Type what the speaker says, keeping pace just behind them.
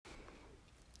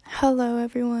Hello,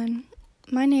 everyone.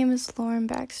 My name is Loren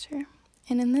Baxter,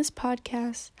 and in this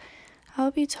podcast,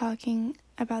 I'll be talking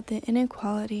about the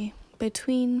inequality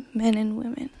between men and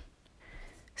women.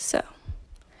 So,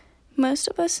 most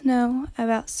of us know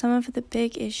about some of the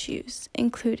big issues,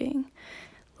 including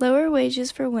lower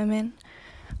wages for women,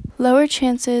 lower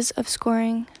chances of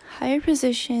scoring higher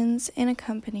positions in a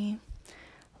company,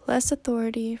 less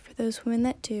authority for those women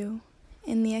that do,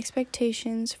 and the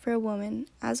expectations for a woman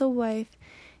as a wife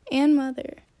and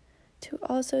mother to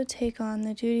also take on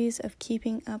the duties of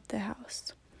keeping up the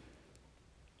house,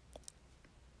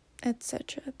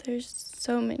 etc. There's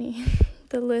so many.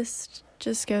 The list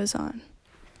just goes on.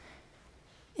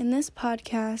 In this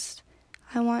podcast,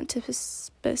 I want to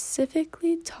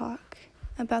specifically talk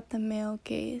about the male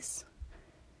gaze.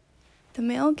 The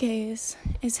male gaze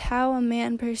is how a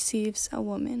man perceives a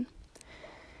woman.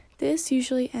 This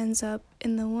usually ends up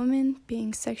in the woman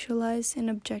being sexualized and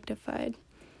objectified,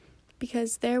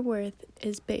 because their worth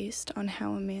is based on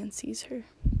how a man sees her.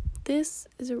 This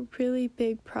is a really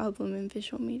big problem in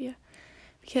visual media,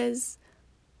 because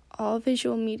most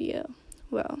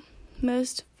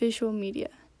visual media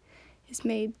is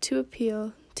made to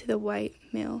appeal to the white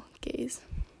male gaze.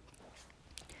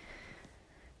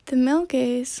 The male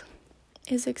gaze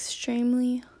is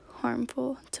extremely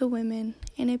harmful to women,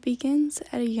 and it begins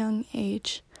at a young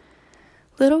age.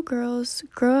 Little girls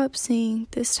grow up seeing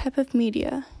this type of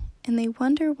media, and they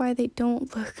wonder why they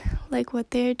don't look like what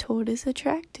they are told is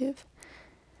attractive.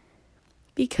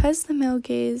 Because the male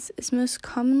gaze is most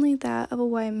commonly that of a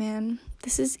white man,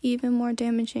 this is even more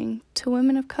damaging to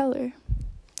women of color.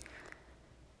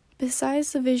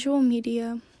 Besides the visual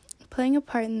media playing a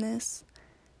part in this,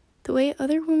 the way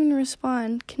other women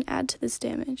respond can add to this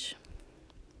damage.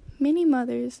 Many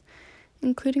mothers,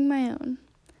 including my own,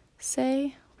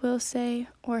 will say,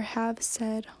 or have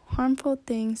said harmful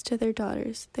things to their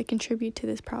daughters that contribute to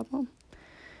this problem.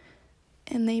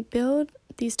 And they build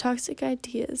these toxic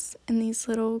ideas in these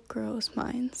little girls'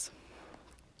 minds.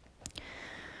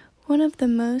 One of the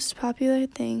most popular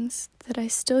things that I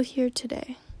still hear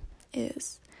today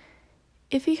is,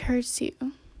 if he hurts you,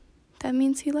 that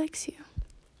means he likes you.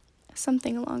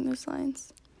 Something along those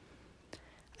lines.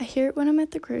 I hear it when I'm at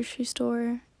the grocery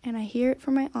store, and I hear it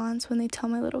from my aunts when they tell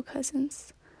my little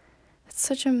cousins. It's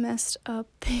such a messed up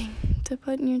thing to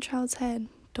put in your child's head,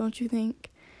 don't you think?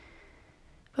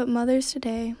 But mothers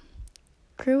today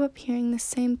grew up hearing the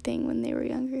same thing when they were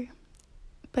younger.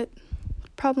 But the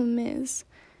problem is,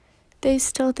 they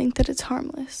still think that it's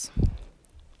harmless.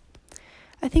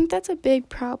 I think that's a big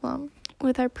problem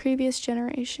with our previous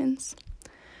generations.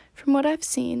 From what I've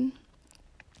seen,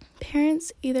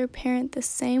 parents either parent the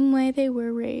same way they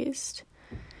were raised,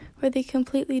 or they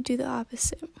completely do the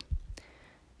opposite.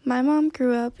 My mom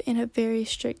grew up in a very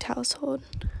strict household,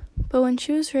 but when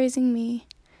she was raising me,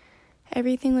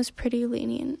 everything was pretty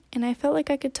lenient, and I felt like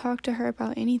I could talk to her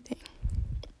about anything.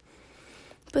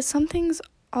 But some things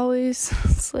always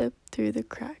slip through the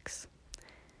cracks.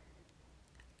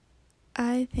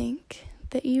 I think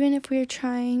that even if we are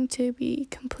trying to be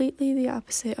completely the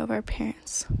opposite of our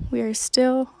parents, we are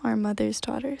still our mother's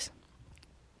daughters.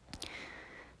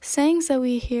 Sayings that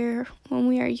we hear when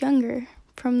we are younger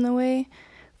form the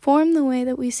way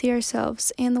that we see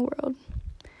ourselves and the world.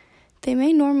 They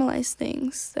may normalize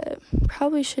things that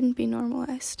probably shouldn't be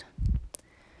normalized.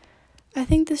 I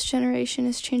think this generation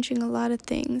is changing a lot of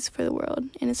things for the world,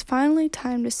 and it's finally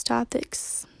time to stop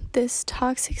this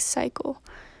toxic cycle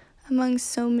among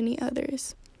so many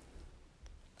others.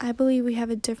 I believe we have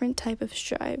a different type of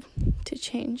strive to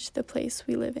change the place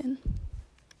we live in.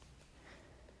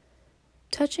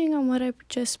 Touching on what I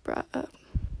just brought up,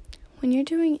 when you're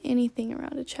doing anything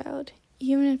around a child,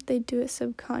 even if they do it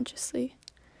subconsciously,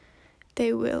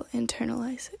 they will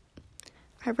internalize it.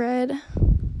 I read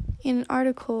in an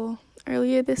article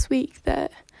earlier this week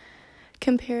that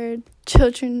compared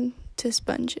children to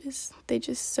sponges. They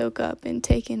just soak up and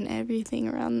take in everything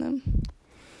around them.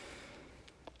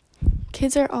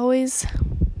 Kids are always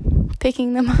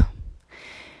picking them up.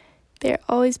 They're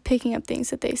always picking up things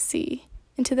that they see.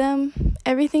 And to them,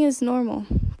 everything is normal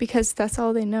because that's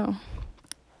all they know.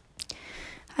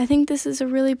 I think this is a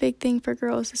really big thing for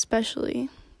girls especially,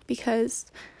 because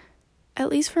at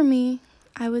least for me,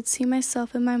 I would see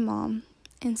myself in my mom,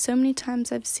 and so many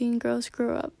times I've seen girls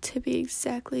grow up to be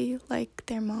exactly like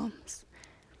their moms.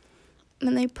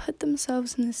 And they put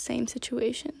themselves in the same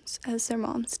situations as their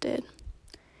moms did.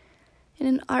 In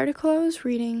an article I was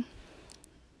reading,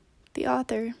 the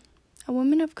author, a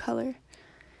woman of color,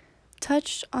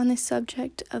 touched on the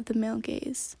subject of the male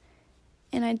gaze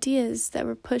and ideas that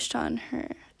were pushed on her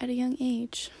at a young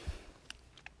age.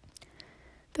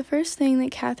 The first thing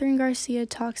that Catherine Garcia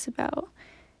talks about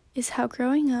is how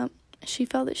growing up, she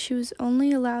felt that she was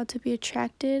only allowed to be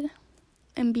attracted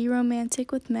and be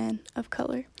romantic with men of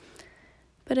color.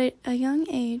 But at a young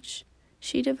age,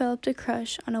 she developed a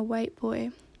crush on a white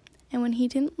boy, and when he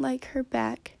didn't like her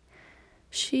back,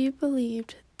 she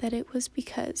believed that it was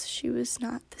because she was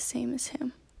not the same as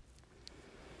him.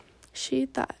 She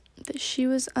thought that she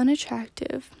was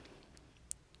unattractive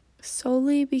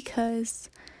solely because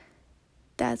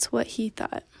that's what he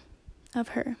thought of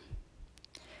her.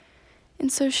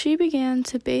 And so she began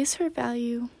to base her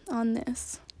value on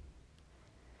this.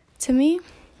 To me,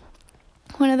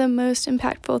 one of the most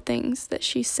impactful things that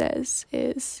she says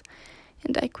is,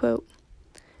 and I quote,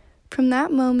 "From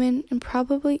that moment, and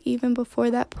probably even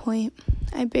before that point,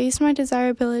 I based my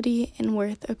desirability and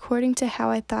worth according to how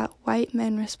I thought white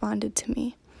men responded to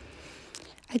me.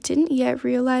 I didn't yet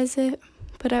realize it,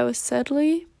 but I was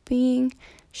subtly being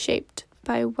shaped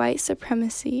by white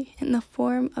supremacy in the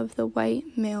form of the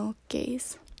white male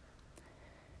gaze."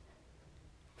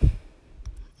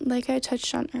 Like I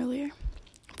touched on earlier,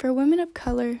 for women of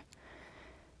color,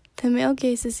 the male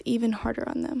gaze is even harder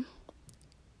on them.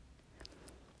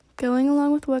 Going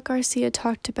along with what Garcia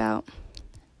talked about,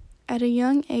 at a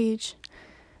young age,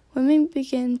 women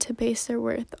begin to base their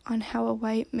worth on how a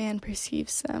white man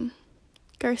perceives them.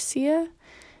 Garcia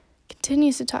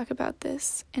continues to talk about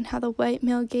this and how the white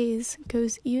male gaze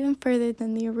goes even further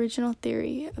than the original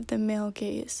theory of the male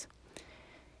gaze.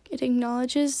 It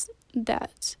acknowledges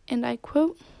that, and I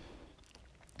quote,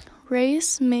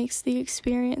 "Race makes the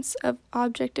experience of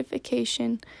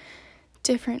objectification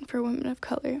different for women of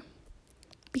color,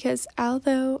 because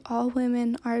although all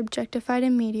women are objectified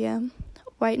in media,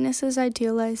 whiteness is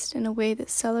idealized in a way that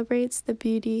celebrates the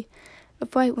beauty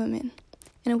of white women,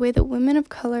 in a way that women of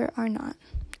color are not,"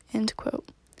 end quote.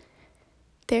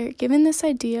 They're given this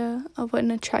idea of what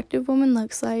an attractive woman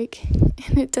looks like,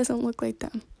 and it doesn't look like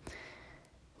them.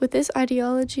 With this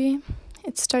ideology,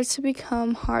 it starts to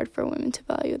become hard for women to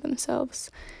value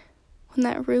themselves, when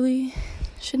that really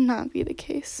should not be the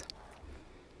case.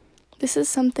 This is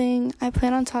something I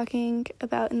plan on talking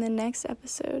about in the next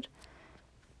episode.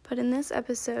 But in this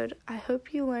episode, I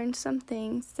hope you learned some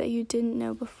things that you didn't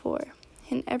know before,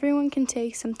 and everyone can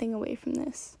take something away from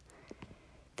this.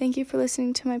 Thank you for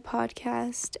listening to my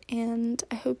podcast, and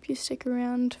I hope you stick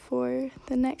around for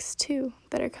the next 2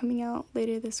 that are coming out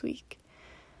later this week.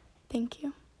 Thank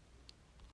you.